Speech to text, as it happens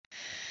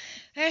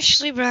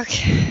Ashley Brook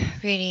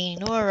reading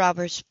Nora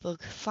Roberts'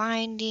 book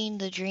Finding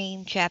the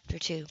Dream, Chapter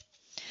 2.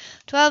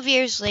 12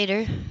 years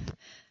later,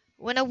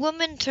 when a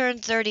woman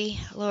turned 30,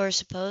 Laura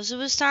supposed it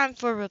was time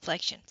for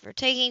reflection, for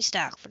taking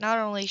stock, for not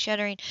only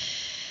shuddering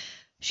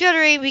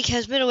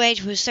because middle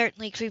age was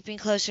certainly creeping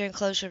closer and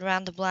closer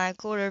around the blind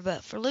corner,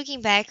 but for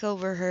looking back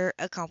over her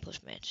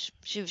accomplishments.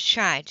 She was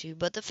trying to,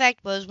 but the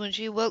fact was, when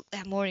she woke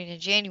that morning in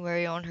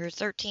January on her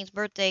 13th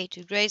birthday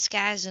to gray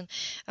skies and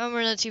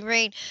unrelenting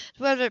rain,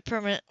 the weather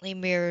permanently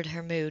mirrored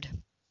her mood.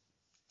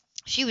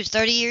 She was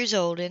 30 years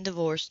old and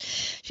divorced.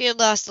 She had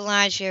lost the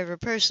lion's share of her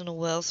personal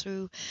wealth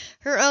through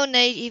her own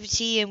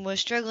naivety and was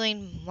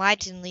struggling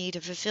mightily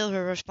to fulfill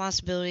her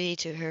responsibility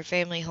to her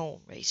family home,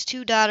 raise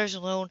two daughters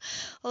alone,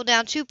 hold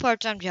down two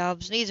part-time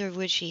jobs, neither of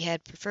which she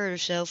had prepared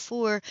herself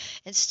for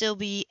and still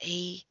be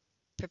a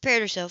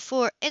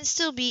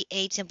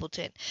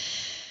Templeton.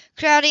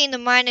 Crowding the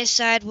minus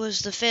side was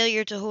the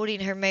failure to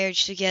holding her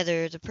marriage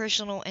together, the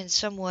personal and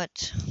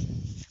somewhat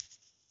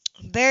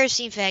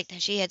embarrassing fact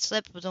that she had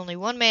slept with only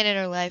one man in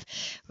her life,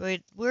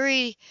 would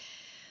worry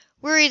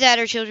that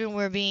her children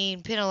were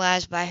being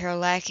penalized by her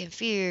lack, and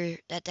fear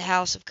that the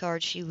house of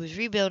cards she was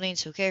rebuilding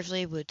so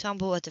carefully would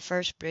tumble at the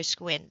first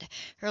brisk wind.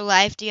 Her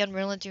life, the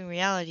unrelenting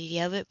reality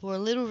of it, bore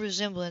little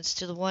resemblance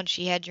to the one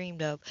she had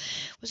dreamed of.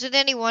 Was it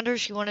any wonder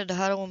she wanted to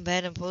huddle in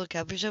bed and pull the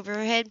covers over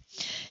her head?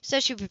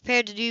 So she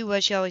prepared to do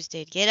what she always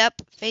did, get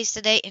up, face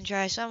the day, and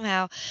try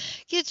somehow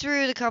get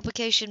through the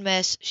complicated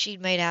mess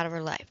she'd made out of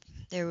her life.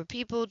 There were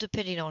people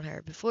depending on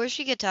her. Before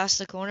she could toss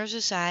the corners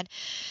aside,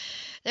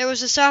 there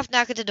was a soft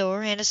knock at the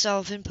door. Anna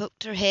Sullivan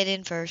poked her head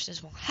in first and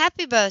smiled.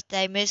 "Happy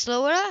birthday, Miss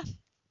Laura!"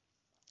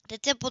 The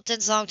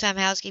Templetons' longtime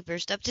housekeeper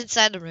stepped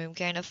inside the room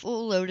carrying a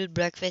full loaded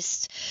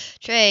breakfast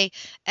tray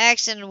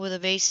accented with a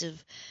vase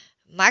of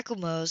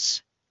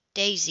Michaelmas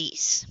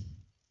daisies.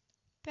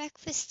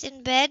 "Breakfast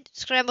in bed?"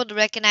 Scrambled to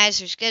recognize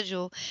her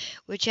schedule,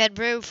 which had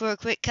room for a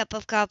quick cup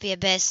of coffee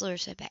at best. Laura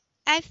said back,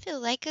 "I feel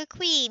like a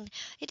queen.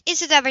 It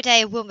isn't every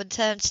day a woman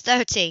turns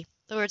 30.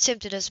 Laura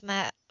attempted a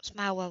smile.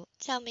 Well,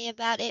 tell me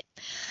about it.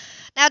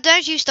 "Now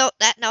don't you start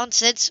that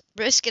nonsense."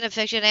 Brisk and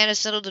affectionate Anna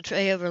settled the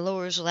tray over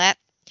Laura's lap.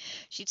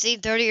 She'd seen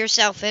 30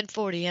 herself and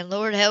 40, and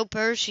Lord help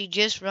her, she'd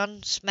just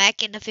run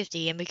smack into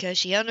 50, and because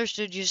she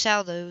understood just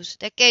how those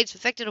decades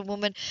affected a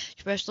woman,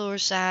 she brushed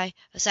Laura's sigh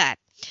aside.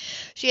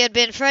 She had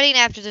been fretting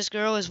after this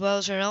girl as well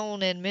as her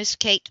own and Miss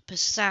Kate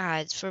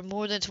besides. For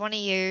more than 20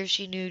 years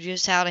she knew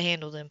just how to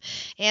handle them,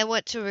 and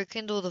went to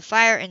rekindle the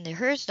fire in their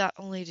hearts, not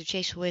only to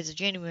chase away the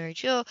January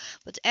chill,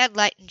 but to add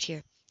light and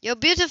cheer. You're a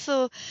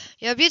beautiful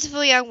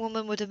young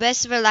woman with the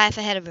best of her life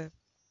ahead of her."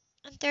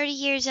 "And 30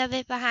 years of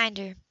it behind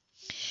her."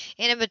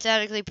 Anna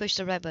methodically pushed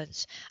the right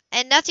buttons.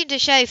 "And nothing to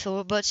show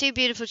for it but two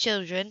beautiful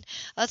children,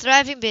 a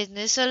thriving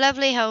business, a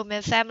lovely home,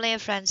 and family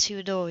and friends who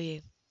adore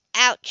you."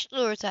 Ouch,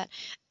 Laura thought.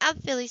 "I'm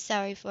feeling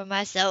sorry for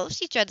myself."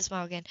 She tried to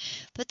smile again.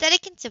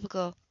 "Pathetic and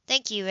typical.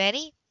 Thank you,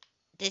 Annie.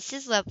 This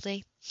is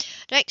lovely."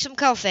 "Drink some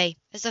coffee."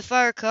 As the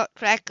fire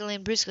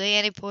crackling briskly,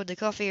 Annie poured the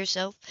coffee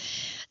herself,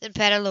 then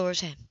patted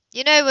Laura's hand.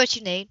 "You know what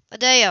you need. A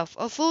day off.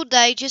 A full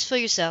day just for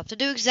yourself, to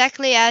do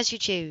exactly as you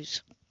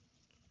choose."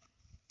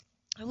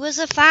 It was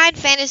a fine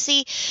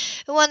fantasy,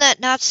 and one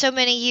that not so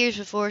many years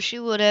before she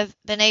would have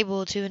been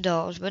able to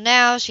indulge. But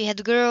now she had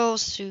the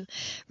girls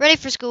ready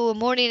for school, a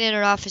morning in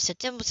her office at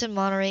Templeton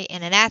Monterey,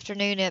 and an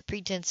afternoon at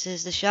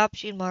Pretenses, the shop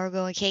she and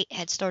Margot and Kate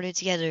had started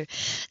together.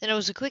 Then it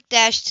was a quick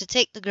dash to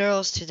take the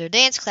girls to their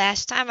dance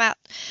class, time out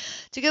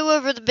to go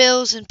over the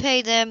bills and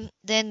pay them.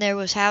 Then there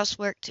was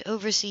housework to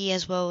oversee,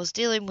 as well as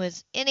dealing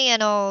with any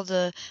and all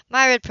the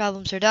myriad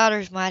problems her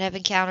daughters might have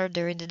encountered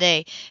during the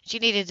day. She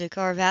needed to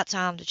carve out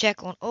time to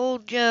check on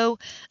old Joe,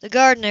 the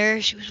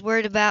gardener. She was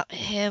worried about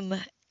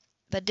him,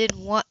 but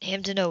didn't want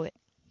him to know it.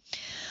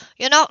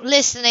 "You're not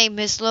listening,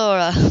 Miss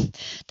Laura."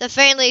 The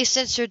faintly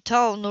censored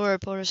tone. Laura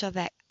pulled herself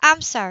back.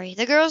 "I'm sorry.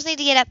 The girls need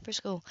to get up for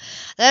school."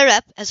 They're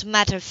up, as a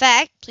matter of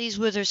fact. Pleased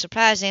with her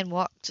surprise, Anne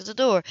walked to the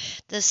door.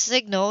 The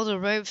signal, the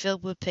room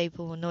filled with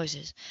people and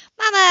noises.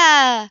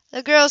 "Mama!"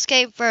 The girls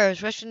came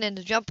first, rushing in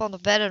to jump on the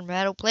bed and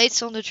rattle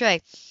plates on the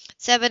tray.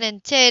 7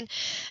 and 10,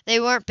 they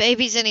weren't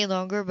babies any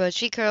longer, but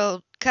she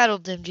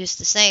cuddled them just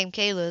the same.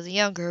 Kayla, the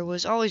younger,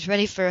 was always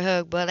ready for a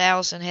hug, but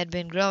Allison had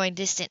been growing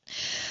distant.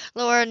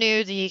 Laura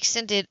knew the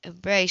extended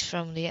embrace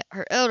from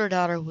her elder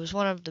daughter was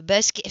one of the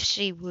best gifts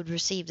she would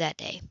receive that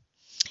day.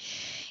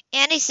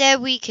 "Annie said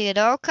we could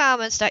all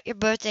come and start your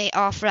birthday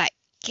off right."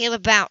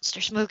 Kayla bounced,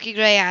 her smoky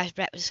gray eyes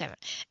bright with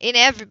excitement. "And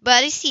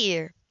everybody's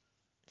here."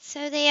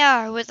 "So they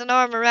are," with an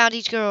arm around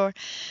each girl.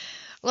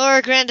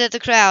 Laura grinned at the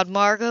crowd.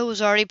 Margot was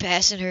already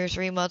passing her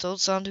 3-month-old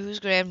son to his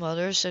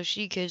grandmother so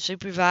she could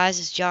supervise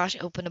as Josh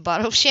opened a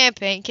bottle of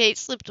champagne. Kate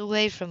slipped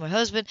away from her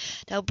husband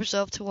to help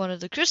herself to one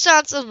of the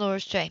croissants on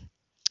Laura's tray.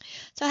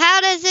 "So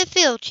how does it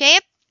feel,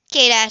 champ?"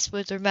 Kate asked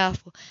with her mouth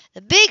full.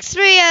 "The big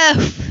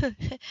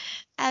 3-0."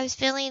 "I was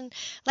feeling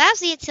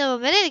lousy until a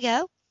minute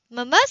ago."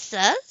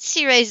 "Mimosa?"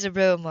 She raised a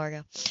brow at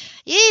Margot.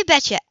 "You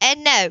betcha.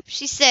 And no,"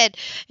 she said,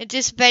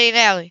 anticipating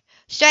Allie.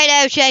 "Straight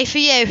OJ for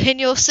you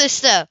and your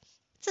sister."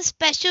 It's a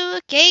special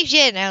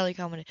occasion, Allie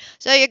commented.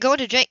 So you're going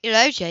to drink your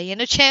OJ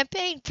in a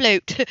champagne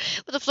flute.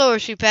 With a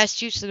flourish, she passed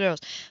juice to the girls.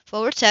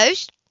 For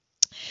toast,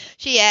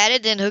 she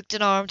added, then hooked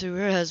an arm through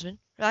her husband.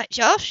 Right,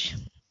 Josh?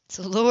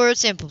 So Laura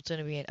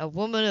Templeton began, a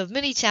woman of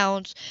many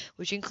talents,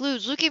 which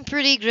includes looking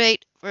pretty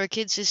great for a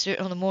kid sister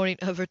on the morning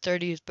of her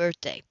 30th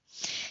birthday.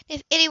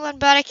 If anyone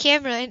brought a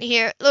camera in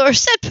here, Laura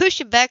said,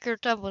 pushing back her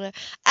tumbler,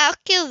 I'll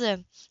kill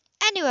them.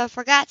 I knew I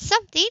forgot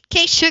something.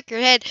 Kate shook her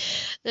head.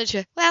 Then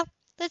she, well,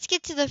 let's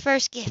get to the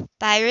first gift.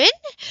 Byron?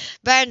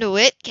 Byron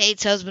DeWitt,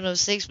 Kate's husband of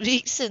 6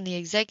 weeks and the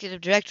executive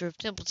director of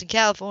Templeton,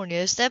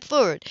 California, stepped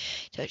forward,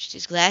 touched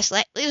his glass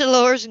lightly to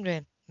Laura's and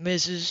grinned.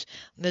 Miss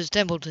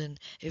Templeton,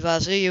 if I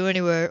see you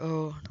anywhere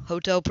or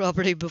hotel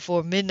property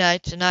before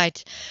midnight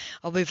tonight,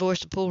 I'll be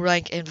forced to pull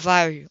rank and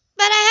fire you.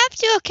 But I have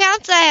to,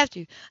 accounts I have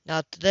to.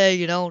 Not today,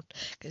 you don't.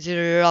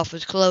 Consider your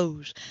office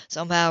closed.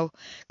 Somehow,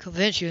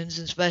 conventions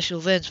and special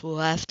events will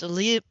have to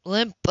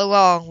limp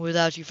along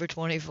without you for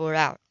 24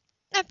 hours.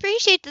 I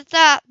appreciate the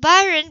thought,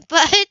 Byron,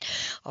 but...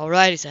 All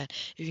right, he said.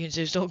 If you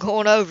insist on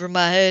going over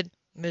my head,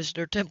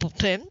 Mr.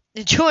 Templeton.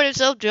 Enjoying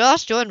himself,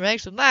 Josh joined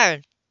ranks with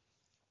Byron.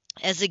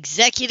 As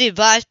Executive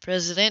Vice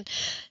President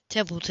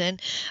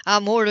Templeton,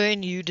 I'm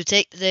ordering you to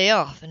take the day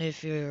off, and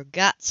if you've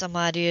got some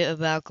idea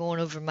about going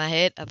over my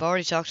head, I've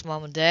already talked to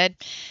Mom and Dad.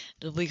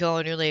 They'll be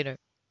calling you later.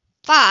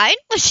 Fine.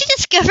 When she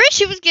discovered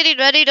she was getting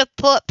ready to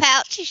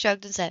pout, she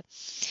shrugged and said,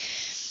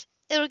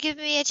 It'll give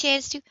me a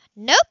chance to...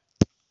 Nope.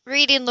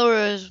 Reading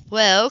Laura as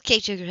well,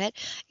 Kate shook her head.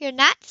 You're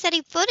not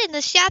setting foot in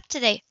the shop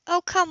today.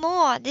 Oh, come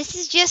on. This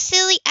is just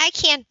silly. I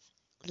can't...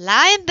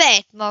 Lie in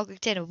bed, Margaret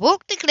Tanner.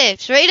 Walk the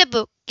cliffs. Read a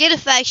book. Get a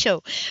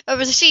facial.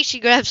 Over the seat, she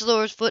grabs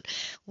Laura's foot,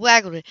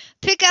 waggled it.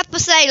 Pick up a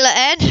sailor,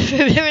 and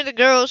remember the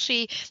girl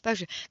she...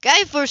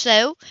 Got for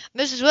sale.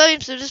 Mrs.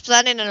 Williamson is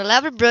planning an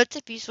elaborate birthday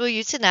feast for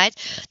you tonight,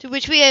 to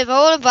which we have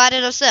all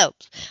invited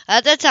ourselves.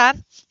 At that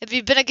time, if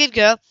you've been a good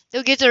girl,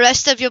 you'll get the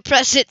rest of your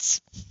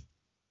presents.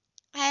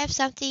 I have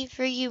something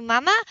for you,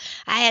 Mama.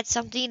 I had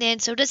something,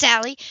 and so does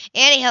Allie.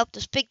 Annie helped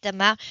us pick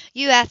them out.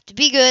 You have to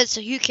be good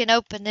so you can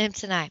open them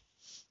tonight.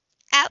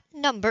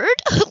 Outnumbered,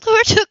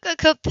 Laura took a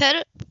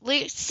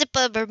competitive sip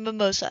of her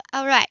mimosa.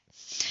 All right,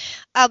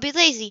 I'll be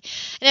lazy,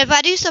 and if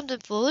I do something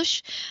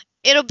foolish,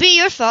 it'll be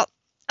your fault,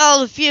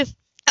 all of you.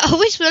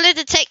 Always willing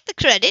to take the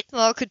credit.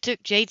 Margaret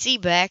took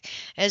JT back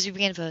as he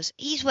began to fuss.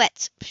 He's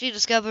wet, she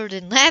discovered,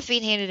 and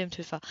laughing handed him to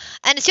his father.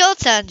 And it's your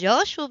turn,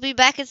 Josh. We'll be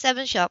back at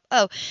 7 sharp.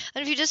 Oh,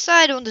 and if you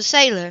decide on the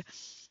sailor,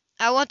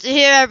 I want to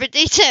hear every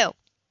detail.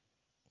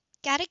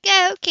 Gotta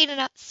go, Kate and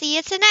I. See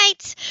you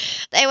tonight.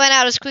 They went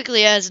out as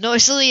quickly as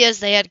noisily as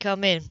they had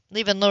come in,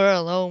 leaving Laura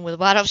alone with a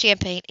bottle of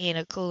champagne and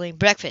a cooling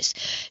breakfast.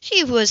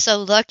 She was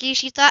so lucky,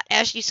 she thought,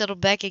 as she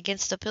settled back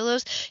against the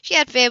pillows. She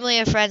had family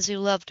and friends who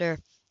loved her.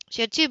 She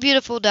had 2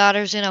 beautiful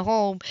daughters in a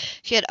home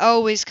she had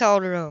always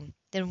called her own.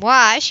 Then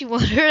why, she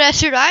wondered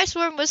as her eyes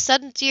swam with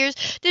sudden tears,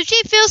 did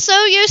she feel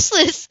so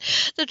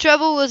useless? The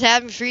trouble with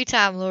having free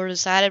time, Laura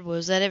decided,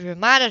 was that it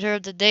reminded her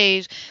of the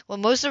days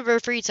when most of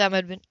her free time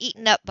had been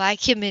eaten up by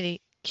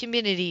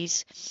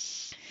communities.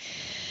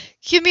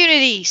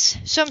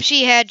 Some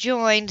she had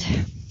joined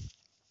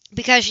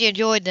because she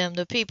enjoyed them,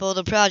 the people,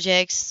 the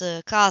projects,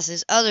 the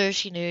causes. Others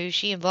she knew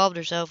she involved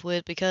herself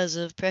with because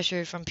of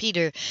pressure from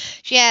Peter.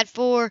 She had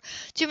for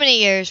too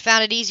many years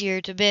found it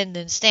easier to bend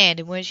than stand,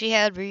 and when she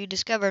had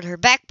rediscovered her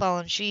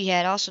backbone, she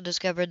had also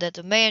discovered that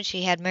the man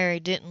she had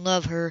married didn't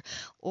love her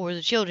or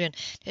the children.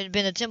 It had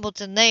been the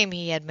Templeton name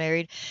he had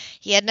married.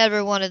 He had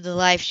never wanted the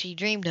life she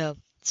dreamed of.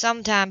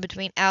 Sometime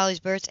between Allie's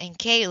birth and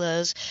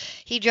Kayla's,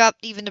 he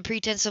dropped even the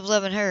pretense of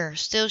loving her.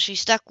 Still, she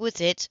stuck with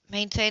it,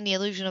 maintained the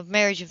illusion of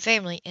marriage and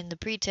family, and the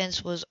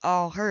pretense was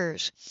all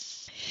hers.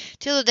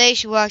 Till the day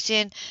she walked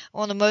in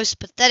on the most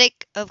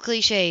pathetic of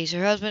cliches,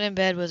 her husband in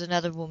bed with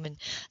another woman.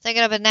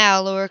 Thinking of it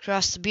now, Laura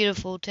crossed the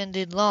beautiful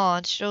tended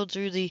lawn, strolled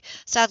through the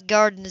south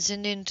gardens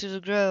and into the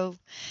grove.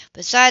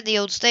 Beside the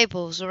old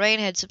stables, the rain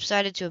had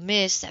subsided to a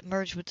mist that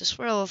merged with the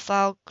swirl of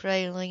fog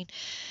crawling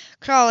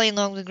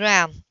along the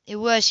ground. It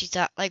was, she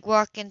thought, like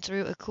walking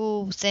through a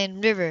cool,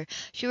 thin river.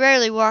 She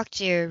rarely walked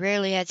here,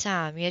 rarely had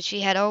time, yet she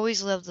had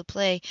always loved the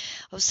play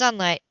of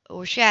sunlight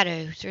or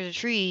shadow through the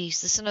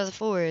trees, the scent of the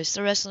forest,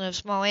 the rustling of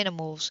small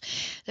animals.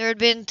 There had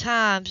been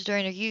times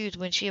during her youth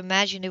when she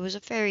imagined it was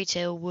a fairy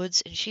tale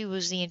woods, and she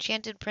was the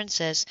enchanted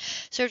princess,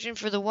 searching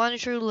for the one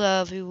true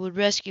love who would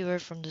rescue her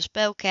from the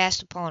spell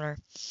cast upon her.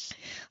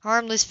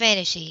 Harmless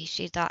fantasy,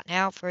 she thought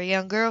now, for a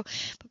young girl,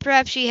 but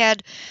perhaps she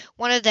had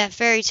wanted that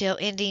fairy tale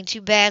ending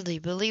too badly,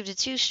 believed it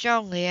too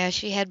strongly as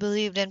she had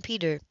believed in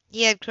Peter.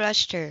 He had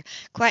crushed her.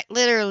 Quite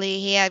literally,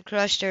 he had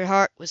crushed her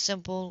heart with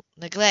simple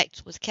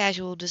neglect, with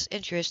casual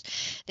disinterest.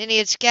 Then he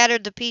had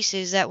scattered the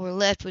pieces that were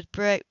left with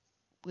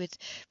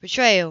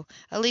betrayal.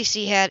 At least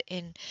he had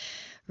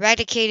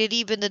eradicated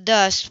even the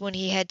dust when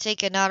he had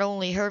taken not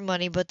only her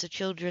money but the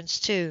children's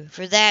too.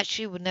 For that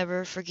she would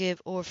never forgive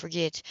or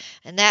forget.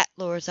 And that,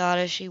 Laura thought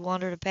as she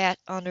wandered a path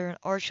under an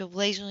arch of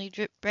lazily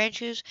dripped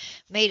branches,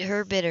 made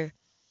her bitter.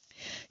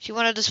 She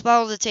wanted to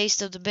swallow the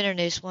taste of the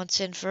bitterness once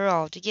and for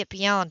all, to get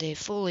beyond it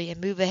fully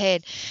and move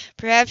ahead.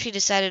 Perhaps she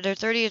decided her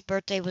 30th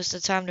birthday was the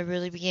time to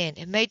really begin.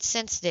 It made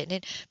sense, didn't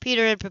it?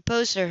 Peter had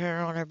proposed to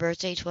her on her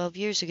birthday 12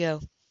 years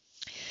ago.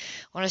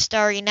 On a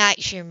starry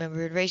night, she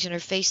remembered, raising her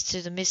face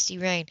to the misty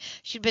rain.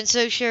 She'd been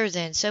so sure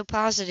then, so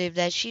positive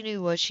that she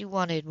knew what she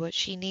wanted, what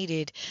she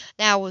needed.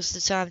 Now was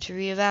the time to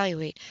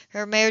reevaluate.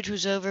 Her marriage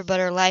was over, but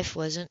her life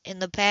wasn't. In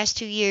the past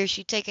 2 years,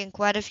 she'd taken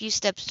quite a few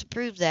steps to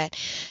prove that.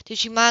 Did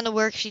she mind the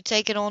work she'd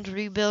taken on to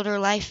rebuild her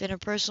life and her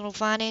personal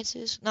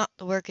finances? Not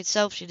the work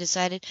itself, she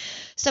decided.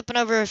 Stepping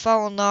over a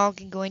fallen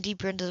log and going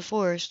deeper into the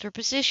forest. Her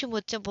position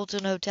with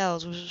Templeton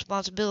Hotels was a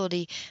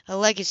responsibility, a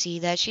legacy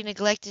that she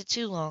neglected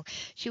too long.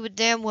 She would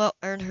damn well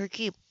earn her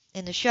keep.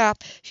 In the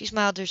shop, she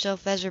smiled to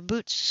herself as her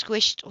boots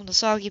squished on the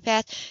soggy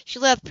path. She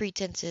loved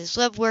pretenses,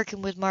 loved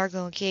working with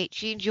Margot and Kate.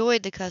 She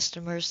enjoyed the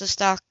customers, the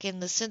stock,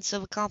 and the sense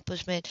of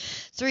accomplishment.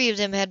 3 of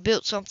them had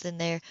built something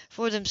there,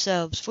 for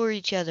themselves, for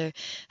each other.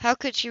 How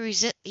could she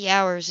resent the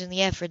hours and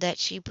the effort that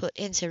she put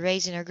into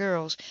raising her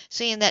girls,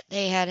 seeing that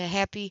they had a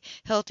happy,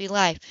 healthy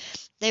life?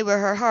 They were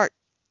her heart.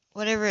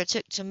 Whatever it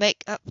took to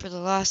make up for the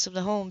loss of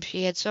the home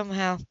she had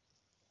somehow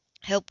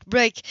helped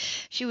break,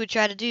 she would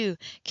try to do.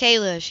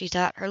 Kayla, she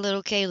thought, her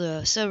little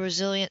Kayla, so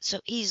resilient, so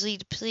easily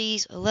to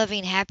please, a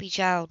loving, happy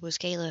child was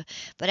Kayla.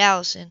 But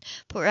Allison,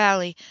 poor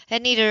Allie,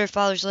 had needed her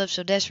father's love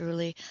so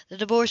desperately. The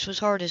divorce was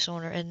hardest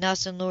on her, and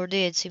nothing Laura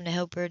did seemed to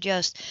help her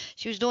adjust.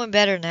 She was doing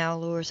better now,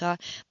 Laura thought,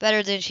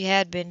 better than she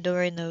had been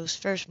during those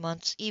first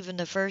months, even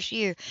the first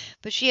year,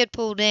 but she had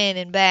pulled in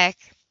and back,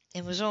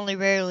 and was only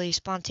rarely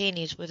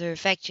spontaneous with her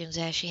affections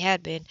as she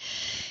had been.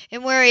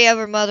 And weary of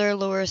her mother,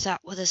 Laura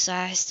thought with a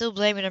sigh, still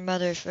blaming her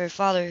mother for a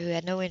father who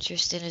had no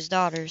interest in his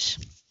daughters.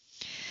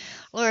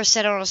 Laura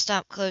sat on a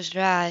stump, closed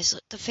her eyes,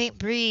 let the faint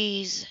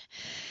breeze.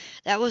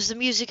 That was the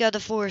music of the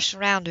forest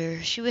around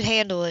her. She would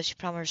handle it, she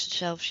promised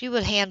herself. She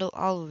would handle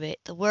all of it.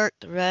 The work,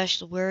 the rush,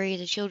 the worry,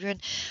 the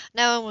children.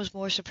 No one was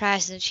more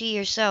surprised than she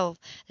herself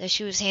that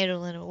she was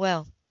handling it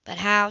well. But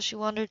how, she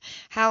wondered,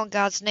 how in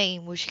God's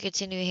name would she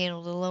continue to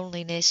handle the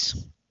loneliness?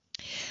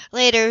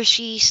 Later,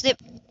 she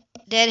snipped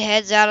dead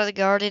heads out of the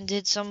garden,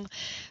 did some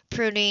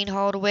pruning,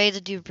 hauled away the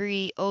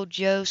debris. Old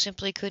Joe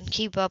simply couldn't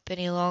keep up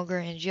any longer,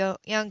 and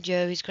young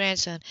Joe, his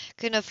grandson,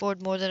 couldn't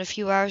afford more than a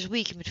few hours a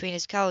week in between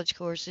his college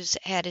courses,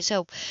 had his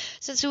help.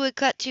 Since it would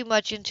cut too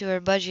much into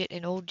her budget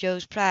and old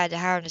Joe's pride to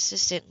hire an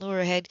assistant,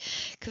 Laura had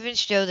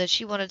convinced Joe that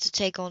she wanted to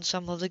take on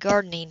some of the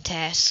gardening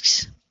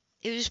tasks.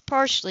 It was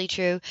partially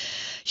true.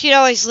 She had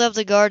always loved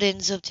the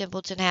gardens of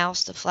Templeton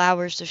House, the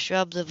flowers, the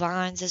shrubs, the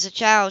vines. As a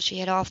child she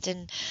had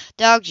often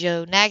dogged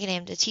Joe, nagging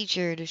him to teach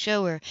her, to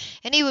show her,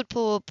 and he would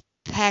pull a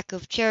pack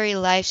of cherry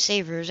life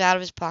savers out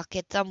of his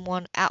pocket, thumb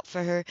one out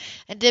for her,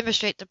 and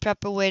demonstrate the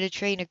proper way to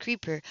train a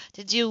creeper,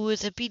 to deal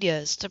with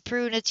apidas, to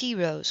prune a tea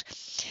rose.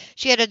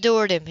 She had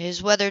adored him,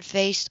 his weathered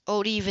face,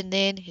 old even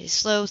then, his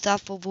slow,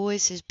 thoughtful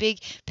voice, his big,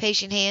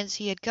 patient hands.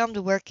 He had come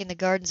to work in the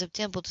gardens of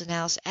Templeton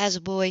House as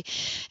a boy,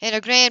 and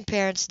her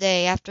grandparents'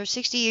 day. After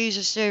 60 years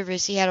of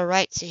service, he had a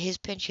right to his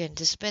pension,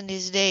 to spend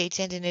his day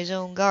tending his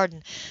own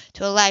garden,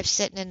 to a life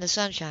sitting in the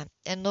sunshine.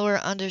 And Laura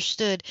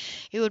understood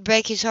it would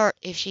break his heart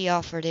if she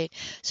offered it.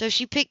 So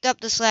she picked up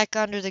the slack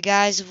under the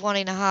guise of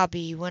wanting a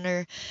hobby. When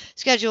her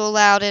schedule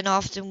allowed, and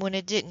often when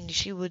it didn't,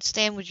 she would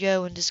stand with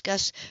Joe and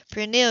discuss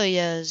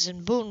perennials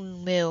and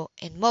bone meal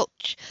and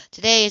mulch.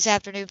 Today, as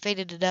afternoon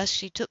faded to dusk,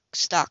 she took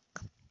stock.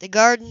 The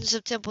gardens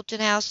of Templeton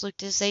House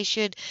looked as they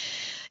should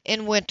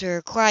in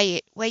winter,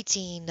 quiet,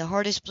 waiting, the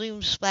hardest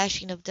blooms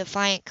splashing of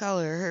defiant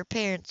color. Her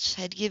parents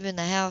had given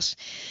the house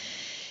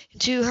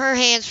into her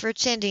hands for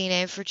tending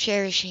and for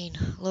cherishing.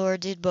 Laura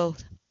did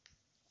both.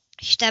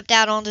 She stepped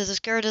out onto the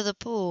skirt of the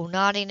pool,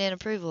 nodding in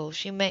approval.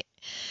 She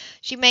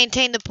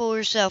maintained the pool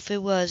herself.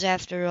 It was,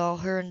 after all,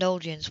 her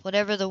indulgence.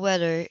 Whatever the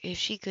weather, if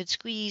she could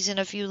squeeze in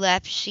a few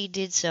laps, she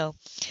did so.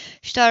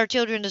 She taught her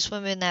children to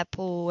swim in that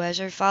pool, as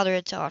her father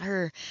had taught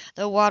her.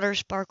 The water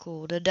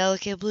sparkled, a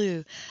delicate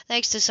blue,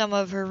 thanks to some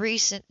of her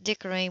recent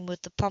dickering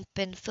with the pump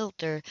and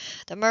filter.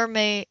 The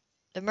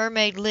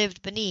mermaid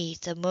lived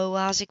beneath, a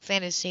mosaic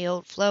fantasy,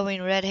 old flowing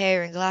red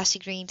hair and glossy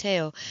green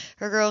tail.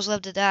 Her girls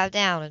loved to dive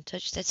down and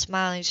touch that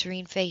smiling,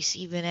 serene face,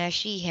 even as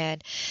she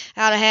had.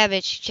 Out of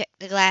habit, she checked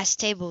the glass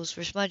tables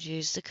for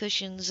smudges, the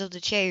cushions of the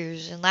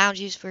chairs and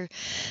lounges for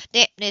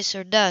dampness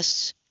or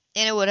dust,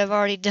 and it would have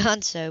already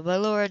done so,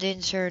 but Laura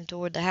didn't turn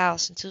toward the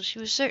house until she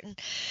was certain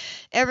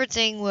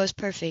everything was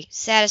perfect.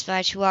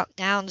 Satisfied, she walked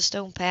down the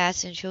stone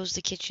path and chose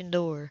the kitchen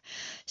door.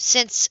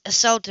 Scents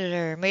assaulted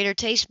her, made her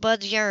taste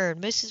buds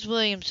yearn. Mrs.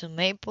 Williamson,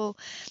 maple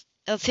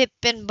of hip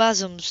and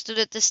bosom, stood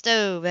at the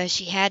stove, as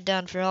she had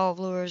done for all of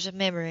Laura's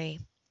memory.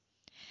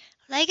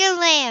 "Like a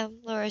lamb,"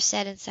 Laura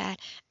said inside.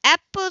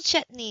 "Apple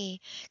chutney,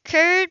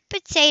 curd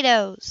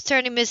potatoes."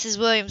 Turning, Mrs.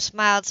 Williams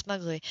smiled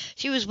smugly.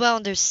 She was well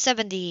in her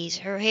 70s.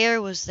 Her hair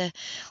was the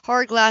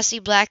hard glossy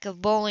black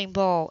of bowling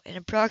ball, and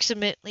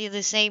approximately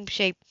the same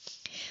shape,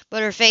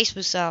 but her face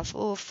was soft,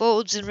 full of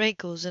folds and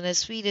wrinkles, and as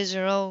sweet as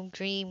her own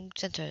cream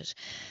centers.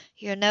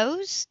 "Your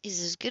nose is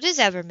as good as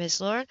ever,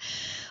 Miss Lauren.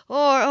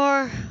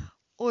 Or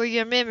or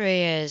your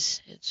memory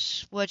is.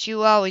 It's what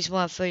you always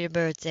want for your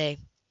birthday.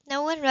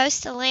 No one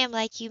roasts a lamb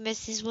like you,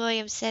 Mrs.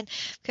 Williamson.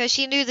 Because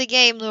she knew the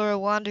game, Laura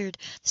wondered.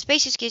 The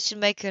spacious kitchen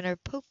maker and her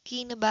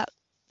poking about.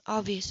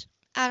 Obvious.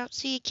 I don't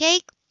see a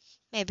cake.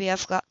 Maybe I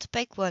forgot to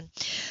bake one.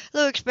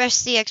 Laura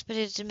expressed the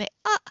expectation to me.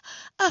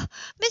 Oh,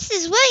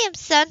 Mrs.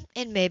 Williamson.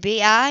 And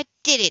maybe I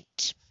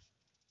didn't.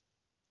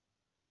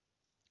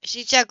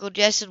 She chuckled,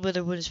 gestured with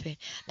her wooden spoon.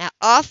 Now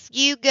off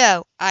you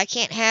go. I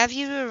can't have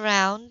you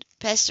around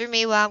pester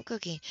me while I'm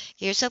cooking.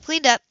 Get yourself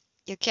cleaned up.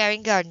 You're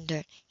carrying garden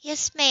dirt.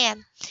 Yes,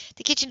 ma'am.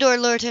 The kitchen door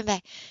Laura turned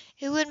back.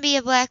 It wouldn't be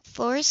a Black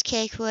Forest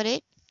cake, would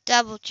it?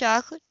 Double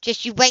chocolate?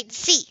 Just you wait and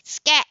see.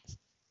 Scat!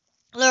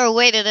 Laura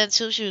waited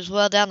until she was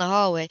well down the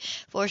hallway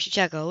before she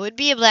chuckled. It would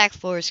be a Black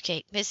Forest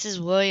cake. Mrs.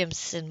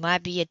 Williamson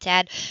might be a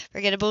tad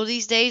forgettable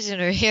these days,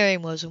 and her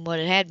hearing wasn't what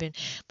it had been,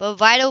 but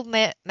vital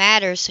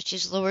matters such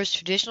as Laura's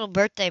traditional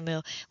birthday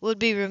meal would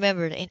be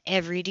remembered in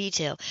every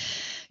detail.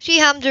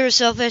 She hummed to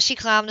herself as she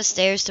climbed the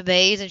stairs to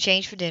bathe and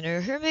change for dinner.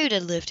 Her mood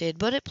had lifted,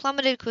 but it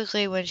plummeted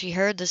quickly when she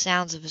heard the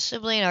sounds of a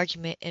sibling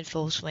argument in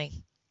full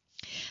swing.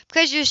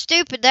 Because you're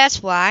stupid,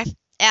 that's why.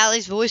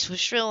 Allie's voice was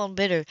shrill and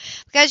bitter.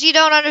 Because you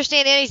don't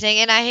understand anything,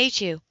 and I hate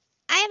you.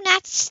 I am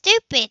not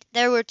stupid.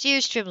 There were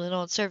tears trembling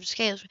on the surface of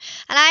Caleb's,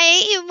 and I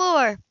hate you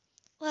more.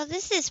 Well,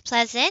 this is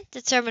pleasant.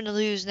 Determined to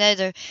lose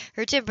neither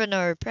her temper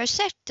nor her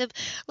perspective,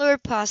 Laura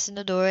paused in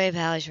the doorway of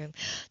Allie's room.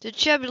 The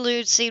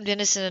tribute seemed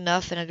innocent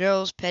enough, and a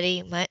girl's petty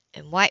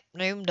and white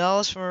room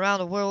dolls from around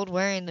the world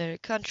wearing their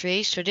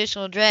country's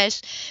traditional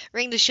dress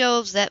ringed the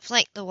shelves that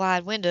flanked the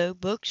wide window.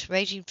 Books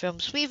ranging from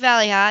Sweet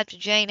Valley High to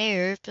Jane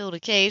Eyre filled a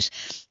case.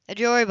 A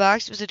jewelry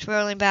box with a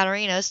twirling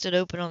ballerina stood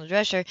open on the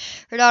dresser.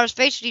 Her daughters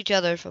faced each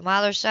other from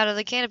either side of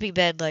the canopy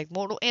bed like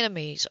mortal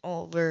enemies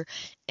over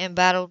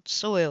embattled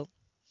soil.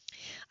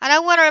 I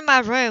don't want her in my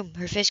room.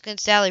 Her fist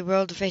clenched. Sally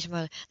whirled to face her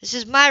mother. This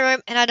is my room,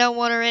 and I don't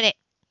want her in it.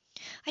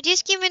 I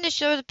just came in to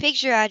show her the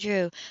picture I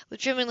drew. With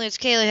trembling lips,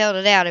 Kayla held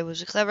it out. It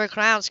was a clever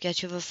clown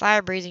sketch of a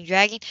fire-breathing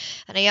dragon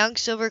and a young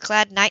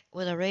silver-clad knight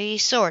with a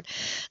raised sword.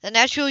 The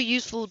natural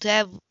youthful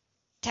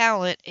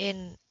talent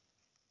in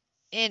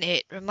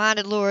it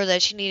reminded Laura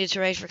that she needed to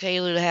arrange for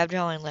Kayla to have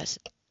drawing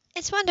lessons.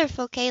 It's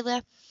wonderful,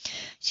 Kayla.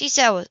 She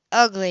said it was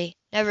ugly.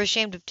 Never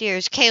ashamed of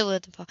tears, Kayla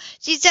let them fall.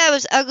 She said it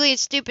was ugly and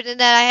stupid and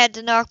that I had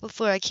to knock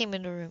before I came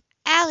in the room.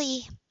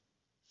 Allie.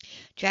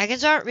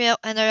 Dragons aren't real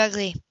and they're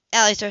ugly.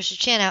 Allie thrust her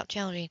chin out,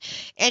 challenging.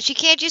 And she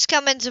can't just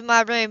come into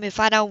my room if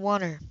I don't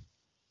want her.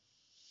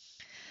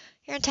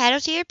 You're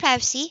entitled to your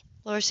privacy,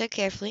 Laura said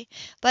carefully,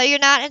 but you're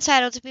not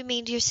entitled to be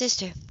mean to your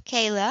sister.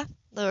 Kayla.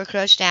 Laura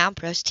crouched down,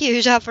 pressed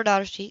tears off her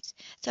daughter's cheeks.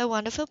 It's a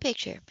wonderful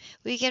picture.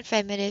 We can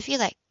frame it if you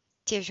like.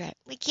 Tears right.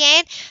 We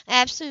can?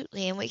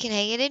 Absolutely, and we can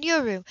hang it in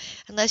your room,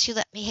 unless you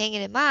let me hang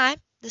it in mine.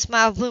 The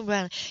smile bloomed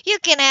round. You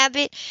can have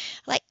it.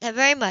 Like that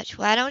very much.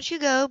 Why don't you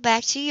go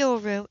back to your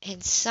room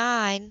and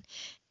sign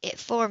it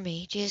for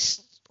me,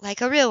 just like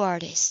a real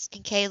artist?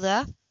 And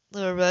Kayla,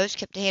 Laura rose,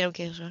 kept a hand on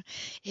Kayla's arm.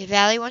 If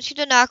Allie wants you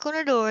to knock on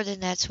her door, then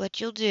that's what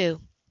you'll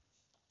do.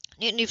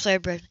 Mutiny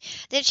flared bravely.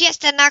 Then she has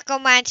to knock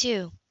on mine,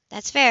 too.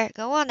 That's fair.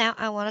 Go on now.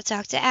 I want to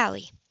talk to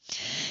Allie.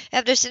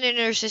 After sending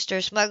her sister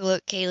a smug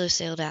look, Kayla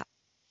sailed out.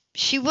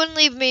 She wouldn't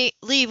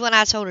leave when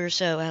I told her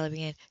so, Allie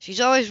began.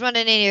 She's always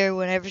running in here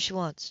whenever she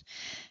wants.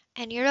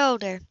 And you're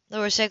older,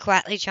 Laura said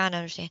quietly, trying to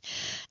understand.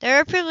 There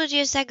are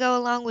privileges that go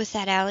along with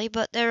that, Allie,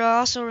 but there are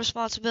also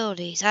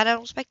responsibilities. I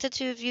don't expect the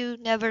two of you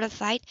never to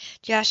fight.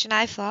 Josh and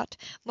I fought.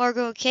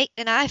 Margot and Kate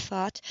and I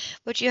fought.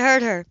 But you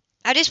heard her.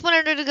 I just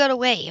wanted her to go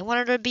away. I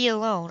wanted her to be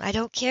alone. I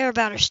don't care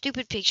about her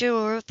stupid picture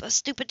or a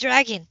stupid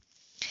dragon.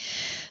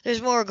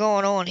 There's more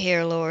going on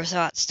here, Laura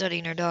thought,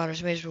 studying her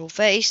daughter's miserable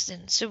face,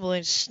 and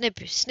siblings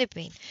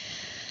snipping.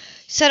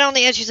 Sat on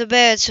the edge of the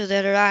bed so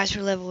that her eyes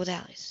were level with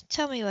Allie's.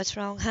 Tell me what's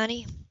wrong,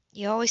 honey.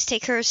 You always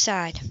take her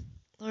side.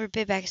 Laura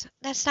bit back.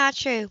 That's not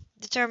true.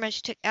 Determined,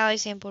 she took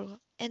Allie's hand,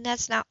 and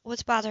that's not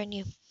what's bothering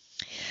you.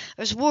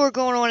 There's war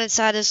going on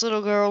inside this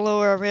little girl,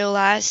 Laura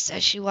realized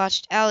as she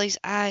watched Allie's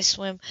eyes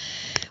swim.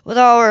 With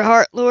all her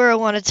heart, Laura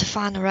wanted to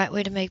find the right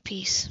way to make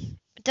peace.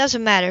 It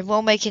doesn't matter. It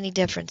won't make any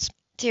difference.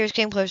 Tears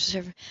came closer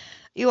to her.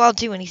 You won't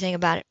do anything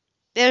about it.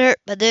 It hurt,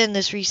 but then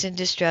this recent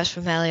distrust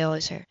from Allie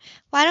always hurt.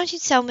 Why don't you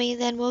tell me,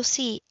 then we'll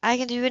see. I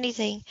can do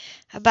anything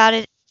about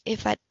it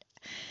if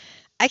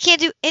I can't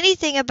do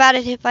anything about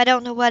it if I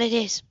don't know what it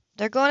is.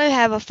 They're going to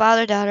have a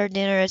father-daughter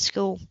dinner at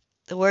school.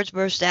 The words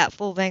burst out,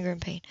 full of anger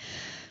and pain.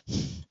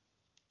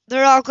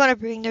 They're all going to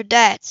bring their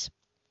dads.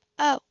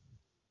 Oh.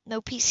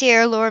 No peace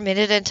here, Laura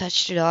admitted and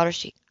touched her daughter's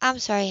cheek. I'm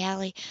sorry,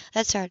 Allie.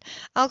 That's hard.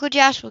 Uncle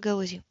Josh will go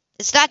with you.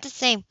 It's not the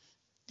same.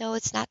 No,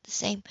 it's not the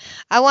same.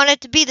 I want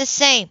it to be the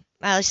same.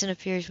 Allie sent a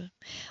furious one.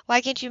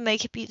 Why can't you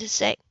make it be the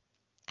same?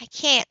 I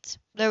can't.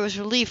 There was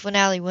relief when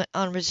Allie went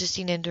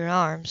unresisting into her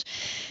arms,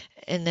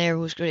 and there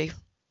was grief.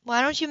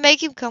 Why don't you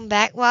make him come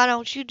back? Why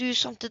don't you do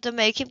something to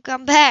make him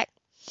come back?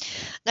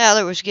 Now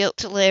there was guilt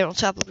to lay on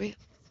top of grief.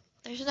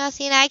 There's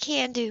nothing I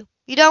can do.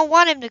 You don't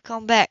want him to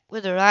come back.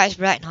 With her eyes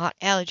bright and hot,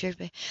 Allie jerked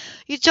back.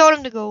 You told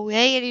him to go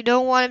away, and you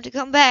don't want him to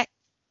come back.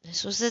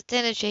 This was the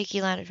thin and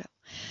shaky line of trouble.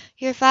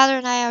 Your father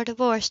and I are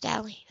divorced,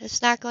 Allie.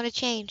 That's not going to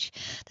change.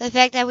 The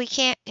fact that we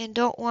can't and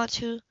don't want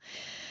to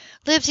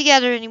live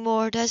together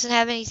anymore doesn't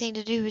have anything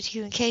to do with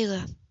you and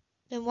Kayla.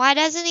 Then why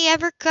doesn't he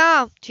ever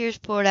come? Tears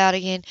poured out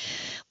again,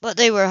 but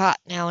they were hot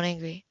now and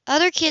angry.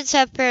 Other kids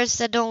have parents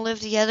that don't live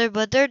together,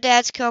 but their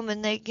dads come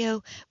and they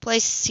go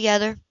places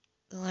together.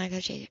 The line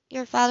got shaken.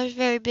 Your father's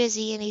very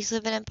busy, and he's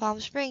living in Palm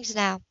Springs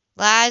now.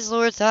 Lies,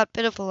 Laura thought,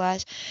 pitiful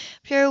lies.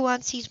 Sure,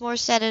 once he's more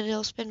settled,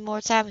 he'll spend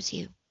more time with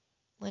you.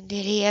 When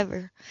did he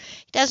ever?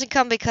 He doesn't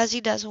come because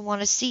he doesn't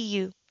want to see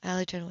you.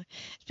 Allie turned away.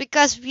 It's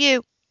because of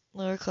you.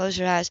 Laura closed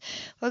her eyes.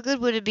 What good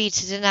would it be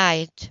to deny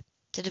it?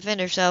 To defend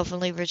herself and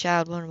leave her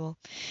child vulnerable?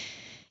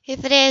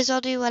 If it is,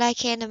 I'll do what I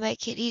can to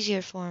make it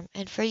easier for him,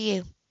 and for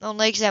you. On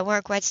legs that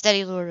weren't quite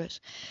steady, Laura rose.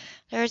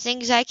 There are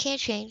things I can't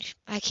change,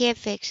 I can't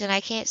fix, and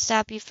I can't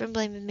stop you from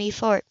blaming me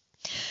for it.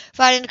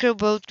 Fighting to curb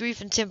both grief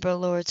and temper,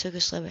 Laura took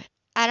a slow breath.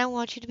 I don't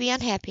want you to be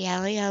unhappy,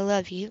 Allie. I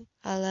love you.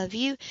 I love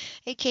you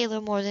and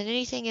Kayla more than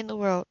anything in the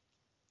world.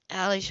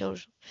 Allie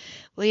shoulders.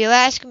 Will you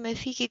ask him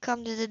if he could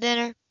come to the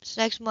dinner? It's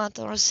next month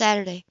on a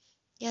Saturday.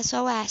 Yes,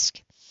 I'll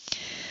ask.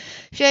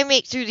 She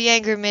meek through the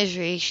anger and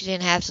misery. She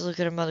didn't have to look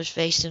at her mother's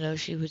face to know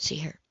she would see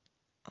her.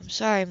 I'm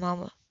sorry,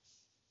 Mama.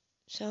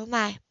 So am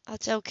I. I'll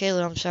tell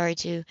Kayla I'm sorry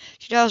too.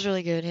 She draws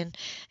really good, and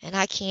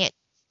I can't.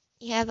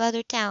 You have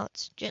other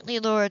talents. Gently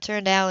Laura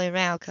turned Allie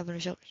around, covering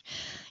her shoulders.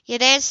 You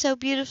dance so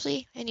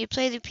beautifully, and you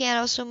play the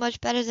piano so much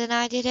better than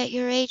I did at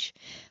your age.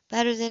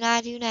 Better than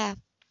I do now.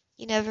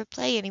 You never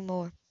play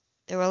anymore.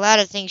 There were a lot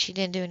of things she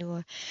didn't do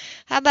anymore.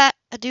 How about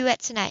a duet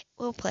tonight?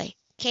 We'll play.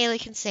 Kayla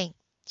can sing.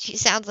 She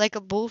sounds like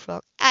a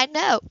bullfrog. I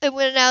know. And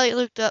when Allie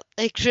looked up,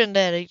 they grinned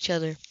at each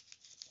other.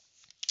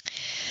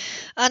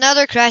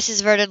 Another crisis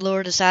averted,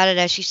 Laura decided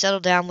as she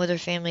settled down with her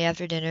family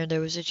after dinner.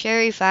 There was a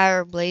cherry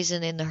fire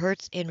blazing in the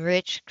hearth and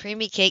rich,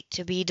 creamy cake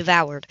to be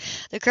devoured.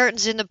 The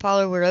curtains in the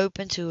parlor were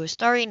open to a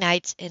starry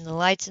night, and the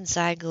lights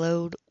inside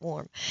glowed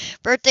warm.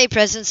 Birthday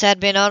presents had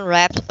been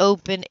unwrapped,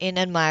 opened, and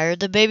admired.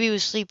 The baby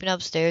was sleeping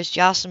upstairs.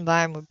 Joss and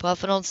Byron were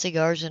puffing on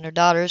cigars, and her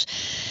daughters,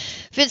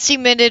 Fitzy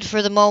mended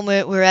for the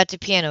moment, were at the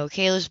piano.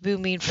 Kayla's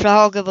booming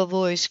frog of a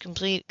voice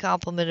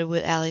complemented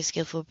with Allie's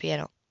skillful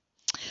piano.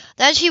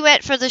 Then she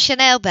went for the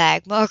Chanel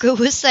bag, Margaret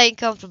was saying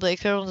comfortably,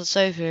 curled on the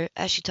sofa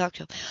as she talked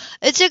to him.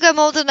 It took her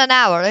more than an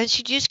hour, and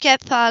she just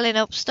kept piling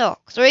up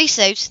stock. 3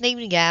 suits, an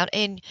evening gown,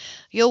 and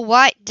your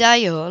white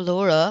dahlia,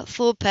 Laura,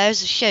 4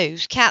 pairs of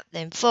shoes, count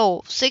them,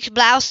 4, 6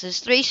 blouses,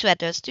 3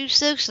 sweaters, 2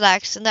 silk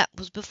slacks, and that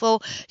was before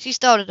she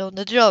started on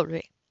the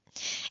jewelry.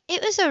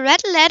 It was a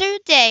red letter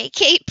day.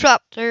 Kate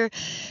propped her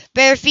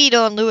bare feet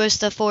on Louis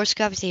the Fourth's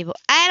coffee table.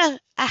 I had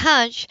a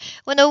hunch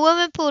when a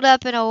woman pulled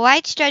up in a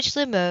white stretch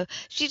limo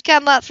she'd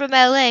come up from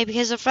L.A.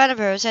 because a friend of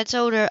hers had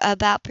told her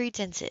about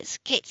pretenses.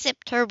 Kate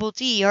sipped herbal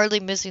tea, hardly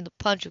missing the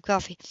punch of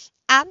coffee.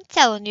 I'm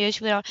telling you,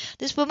 she went on,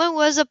 this woman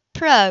was a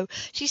pro.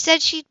 She said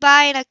she'd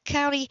buy in a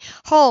county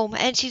home,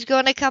 and she's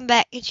going to come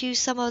back and choose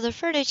some of the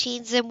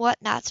furnishings and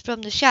whatnots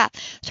from the shop.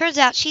 Turns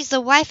out she's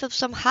the wife of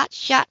some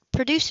hot-shot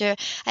producer,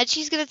 and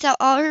she's going to tell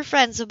all her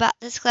friends about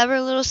this clever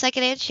little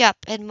second-hand shop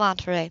in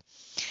Monterey.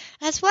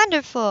 That's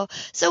wonderful.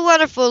 So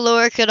wonderful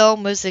Laura could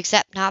almost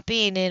accept not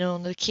being in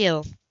on the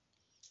kill.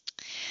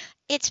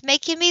 It's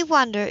making me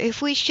wonder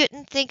if we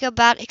shouldn't think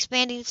about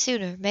expanding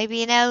sooner,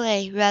 maybe in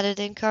L.A. rather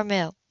than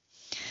Carmel.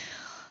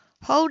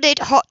 Hold it,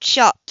 hot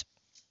shot.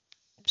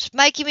 It's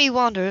making me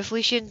wonder if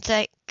we shouldn't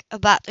think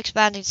about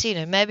expanding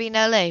sooner, maybe in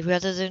L.A.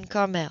 rather than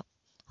Carmel.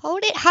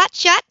 Hold it, hot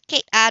shot,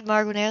 Kate eyed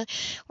Margaret narrowly.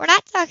 We're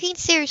not talking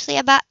seriously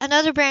about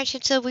another branch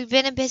until we've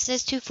been in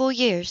business 2 full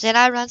years. Then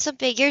I run some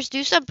figures,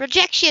 do some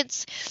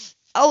projections.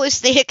 Oh,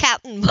 it's the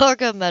accountant,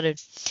 Margaret muttered.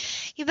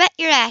 You bet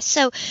your ass.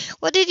 So,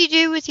 what did you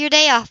do with your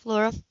day off,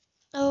 Laura?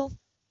 Oh,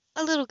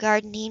 a little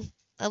gardening,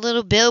 a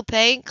little bill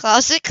paying,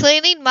 closet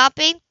cleaning,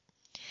 mopping.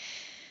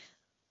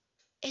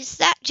 Is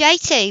that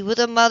JT? With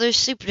a mother's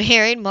super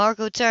hearing,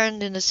 Margot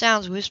turned and the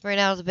sounds whispering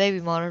out of the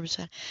baby monitor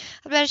beside.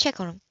 I'd better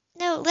check on him.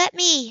 No, let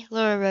me,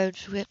 Laura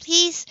Rhodes whipped.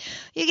 Please,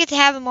 you get to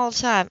have him all the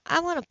time. I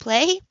want to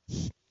play.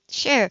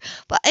 Sure,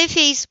 but if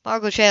he's...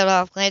 Margot trailed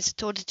off, glancing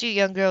toward the 2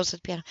 young girls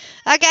at the piano.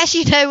 I guess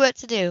you know what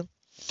to do.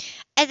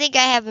 I think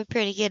I have a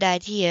pretty good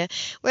idea.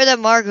 Whether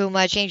Margot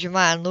might change her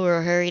mind,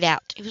 Laura hurried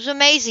out. It was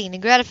amazing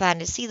and gratifying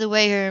to see the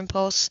way her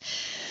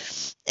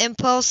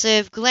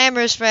impulsive,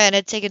 glamorous friend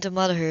had taken to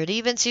motherhood.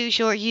 Even 2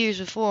 short years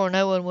before,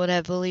 no one would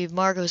have believed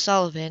Margot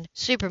Sullivan,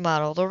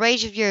 supermodel, the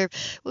rage of Europe,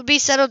 would be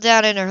settled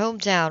down in her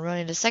hometown,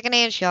 running a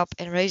second-hand shop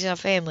and raising a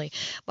family.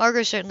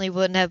 Margot certainly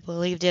wouldn't have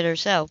believed it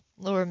herself,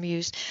 Laura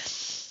mused.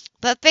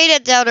 But fate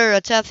had dealt her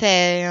a tough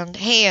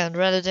hand.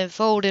 Rather than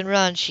fold and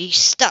run, she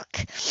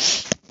stuck,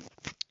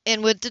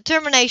 and with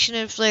determination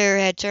and flair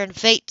had turned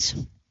fate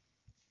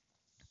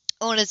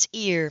on its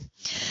ear.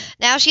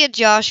 Now she had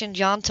Josh and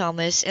John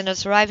Thomas and a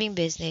thriving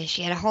business.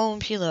 She had a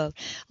home she loved.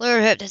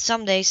 Laura hoped that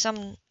someday,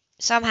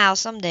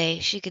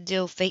 she could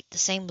deal fate the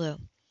same blow.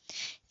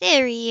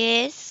 There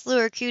he is,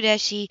 Laura cooed as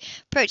she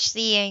approached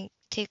the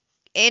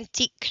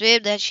antique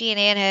crib that she and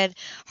Anne had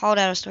hauled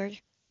out of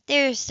storage.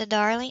 There's the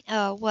darling.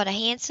 Oh, what a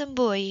handsome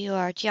boy you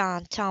are,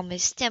 John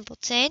Thomas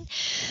Templeton.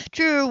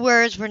 Truer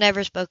words were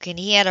never spoken.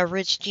 He had a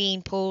rich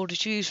gene pool to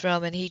choose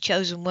from, and he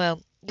chose them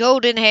well.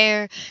 Golden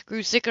hair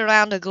grew thick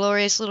around a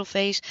glorious little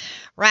face,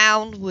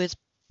 round with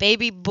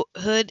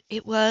babyhood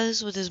it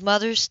was, with his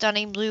mother's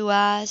stunning blue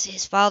eyes,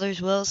 his father's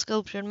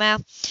well-sculptured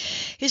mouth.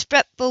 His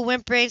fretful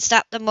whimpering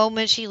stopped the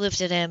moment she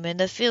lifted him, and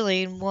the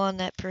feeling, one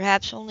that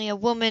perhaps only a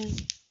woman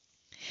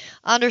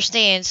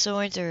understands,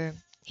 soaring through her.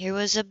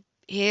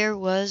 Here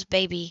was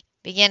baby,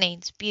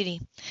 beginnings,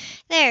 beauty.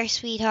 There,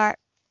 sweetheart.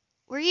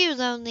 Were you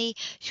lonely?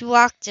 She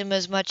walked him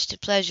as much to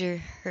pleasure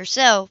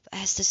herself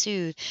as to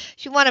soothe.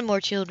 She wanted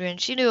more children.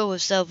 She knew it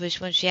was selfish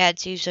when she had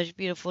two such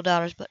beautiful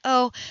daughters, but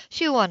oh,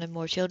 she wanted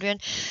more children.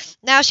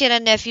 Now she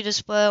had a nephew to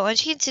spoil, and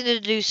she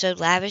intended to do so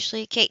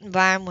lavishly. Kate and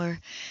Byron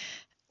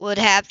would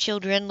have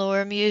children,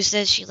 Laura mused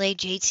as she laid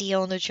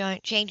JT on the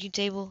changing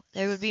table.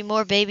 There would be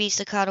more babies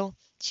to cuddle.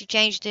 She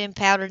changed him,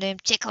 powdered him,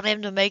 tickled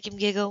him to make him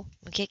giggle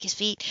and kick his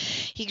feet.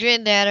 He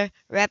grinned at her,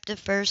 wrapped a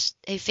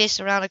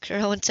fist around a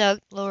curl and tugged.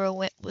 Laura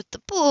went with the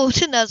pull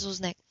to nuzzle his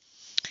neck.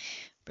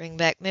 Bring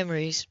back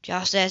memories,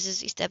 Josh asked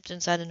as he stepped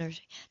inside the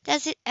nursery.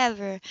 Does it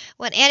ever?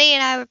 When Eddie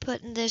and I were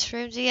put in this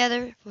room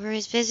together for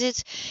his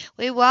visits,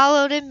 we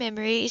wallowed in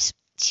memories.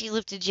 She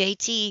lifted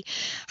JT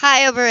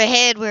high over her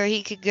head where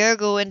he could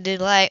gurgle in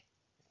delight.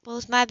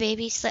 Both my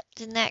babies slept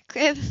in that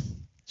crib.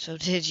 So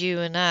did you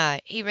and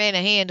I. He ran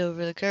a hand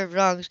over the curved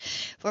rungs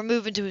before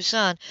moving to his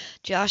son.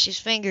 Josh's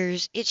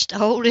fingers itched to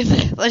hold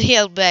him, but he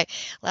held back,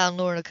 allowing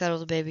Lauren to cuddle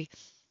the baby.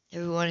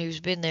 Everyone who's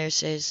been there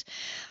says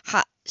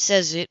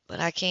it,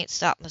 but I can't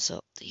stop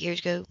myself. The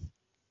years go.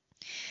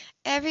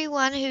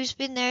 Everyone who's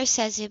been there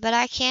says it, but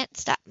I can't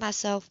stop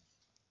myself.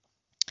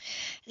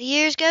 The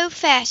years go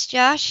fast,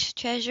 Josh.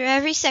 Treasure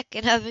every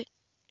second of it.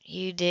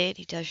 You did,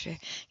 he touched her.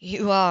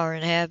 You are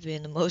and have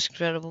been the most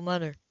incredible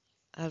mother.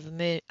 I've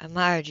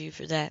admired you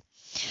for that.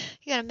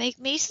 You're gonna make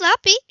me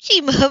sloppy,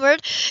 she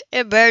murmured,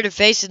 and buried her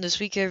face in the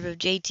sweet curve of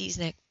JT's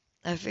neck.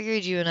 I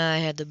figured you and I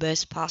had the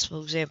best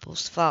possible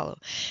examples to follow.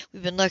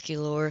 We've been lucky,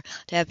 Laura,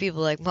 to have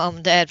people like Mom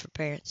and Dad for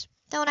parents.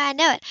 Don't I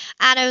know it?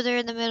 I know they're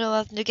in the middle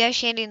of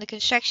negotiating the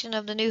construction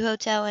of the new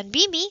hotel in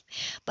Beamy,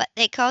 but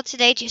they called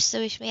today just to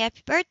wish me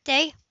happy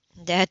birthday.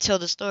 Dad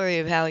told the story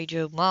of how he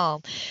drove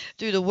Mom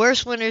through the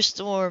worst winter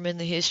storm in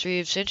the history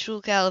of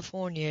Central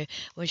California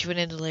when she went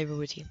into labor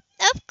with you.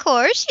 Of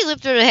course, she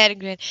lifted her head and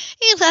grinned.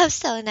 He loves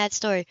telling that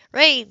story.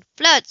 Rain,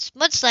 floods,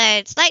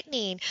 mudslides,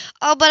 lightning,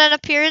 all but an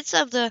appearance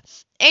of the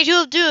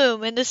angel of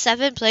doom and the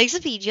 7 plagues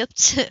of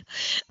Egypt.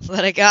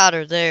 But I got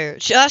her there.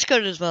 Josh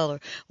cut his mother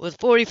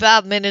with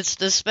 45 minutes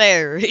to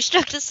spare. He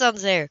stroked his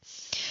son's hair.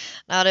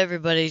 Not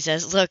everybody's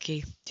as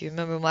lucky. Do you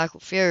remember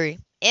Michael Fury?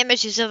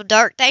 Images of a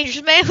dark,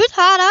 dangerous man with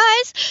hot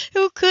eyes.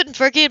 Who couldn't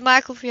forget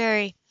Michael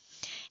Fury?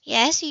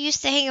 Yes, he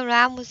used to hang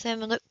around with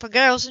them and look for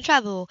girls in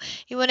trouble.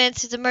 He went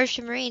into the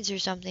Merchant Marines or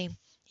something.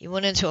 He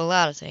went into a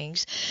lot of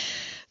things.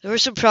 There were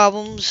some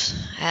problems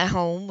at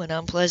home, an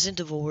unpleasant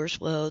divorce.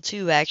 Well,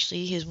 2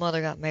 actually. His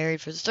mother got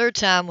married for the 3rd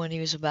time when he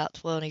was about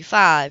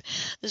 25.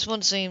 This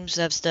one seems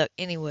to have stuck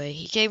anyway.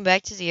 He came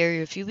back to the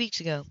area a few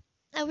weeks ago.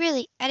 Oh,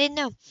 really? I didn't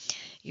know.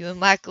 You and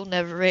Michael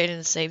never ran in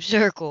the same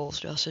circles,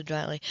 Josh said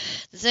dryly.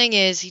 The thing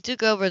is, he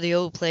took over the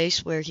old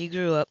place where he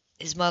grew up.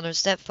 His mother and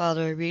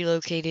stepfather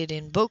relocated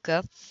in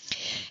Boca,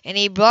 and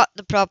he bought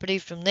the property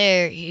from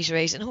there. He's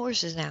raising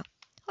horses now.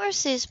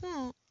 Horses?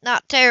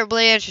 Not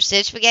terribly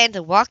interested. She began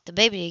to walk the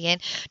baby again.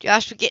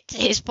 Josh would get to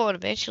his point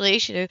eventually.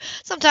 She knew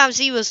sometimes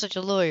he was such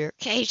a lawyer,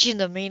 caging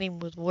the meaning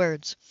with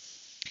words.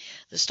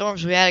 The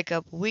storms we had a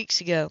couple weeks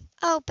ago.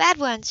 Oh, bad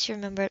ones, she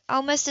remembered.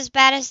 Almost as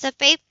bad as the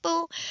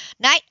fateful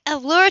night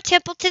of Laura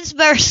Templeton's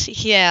birth.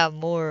 Yeah,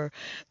 more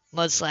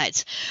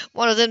mudslides.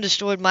 One of them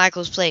destroyed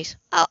Michael's place.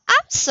 Oh,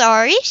 I'm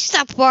sorry. She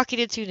stopped walking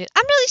into it.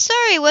 I'm really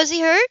sorry. Was he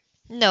hurt?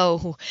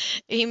 No.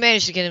 He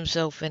managed to get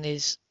himself and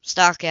his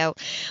stock out.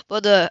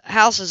 But the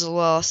house is a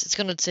loss. It's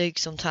going to take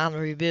some time to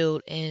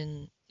rebuild,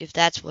 and if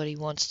that's what he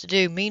wants to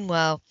do.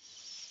 Meanwhile,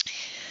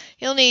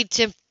 he'll need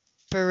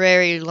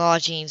temporary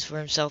lodgings for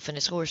himself and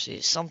his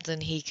horses, something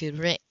he could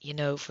rent,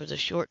 for the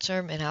short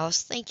term. And I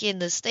was thinking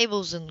the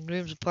stables in the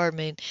groom's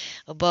apartment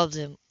above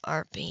them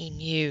aren't being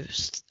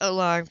used.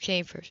 Alarm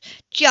came first.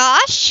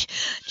 Josh,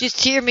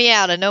 just hear me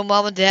out. I know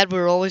Mom and Dad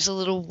were always a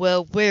little,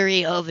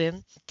 wary of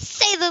him, to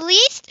say the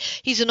least.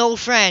 He's an old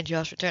friend,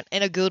 Josh returned,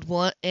 and a good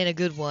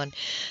one.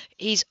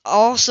 He's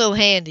also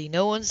handy.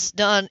 No one's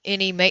done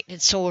any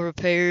maintenance or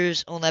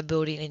repairs on that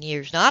building in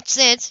years. Not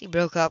since, he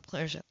broke up,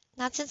 clears up.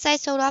 Not since I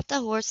sold off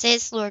the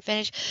horses, Lord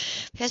finished,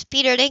 because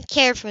Peter didn't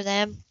care for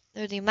them,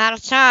 or the amount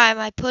of time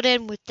I put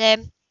in with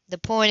them. The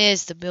point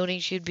is, the building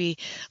should be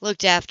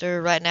looked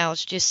after. Right now,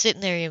 it's just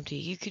sitting there empty.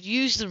 You could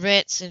use the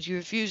rent since you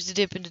refuse to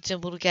dip into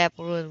Temple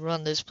Capital and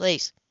run this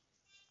place.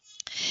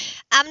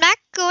 I'm not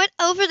going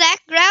over that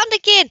ground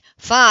again.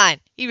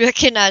 Fine. He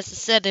recognized the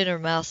scent in her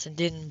mouth and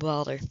didn't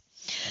bother.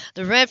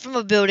 The rent from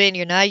a building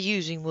you're not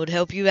using would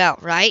help you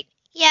out, right?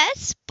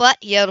 Yes,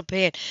 but, yelled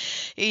Pan,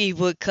 he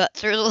would cut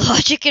through the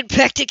logic and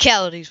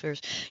practicalities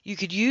first. You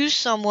could use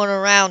someone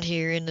around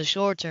here in the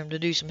short term to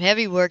do some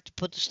heavy work to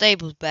put the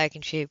stables back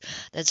in shape.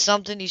 That's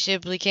something you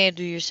simply can't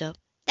do yourself.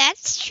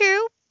 That's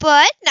true,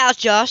 but now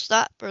Josh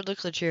thought for the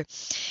clincher,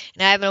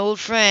 and I have an old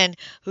friend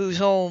whose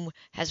home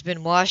has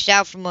been washed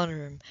out from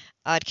under him.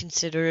 I'd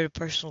consider it a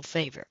personal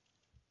favor.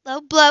 Low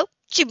blow,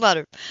 she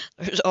muttered.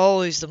 They're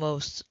always the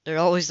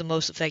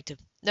most effective.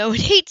 No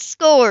need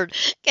scored.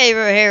 Gave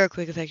her hair a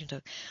quick affectionate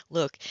tug.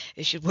 Look,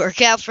 it should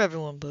work out for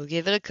everyone, but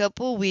give it a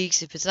couple of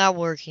weeks. If it's not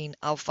working,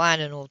 I'll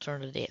find an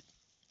alternative.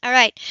 All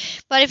right,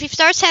 but if he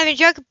starts having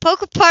drunken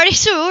poker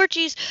parties or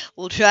orgies,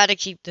 we'll try to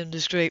keep them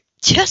discreet.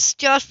 Just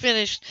Josh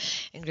finished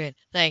and grinned.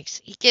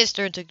 Thanks. He kissed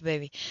her and took the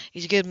baby.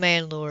 He's a good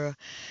man, Laura.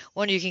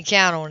 One you can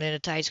count on in a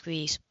tight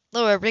squeeze.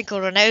 Laura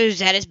wrinkled her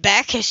nose at his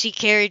back as she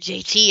carried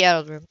JT out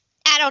of the room.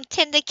 I don't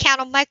tend to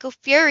count on Michael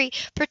Fury,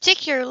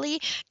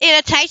 particularly in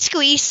a tight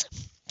squeeze.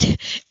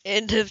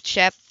 End of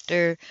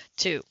chapter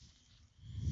 2.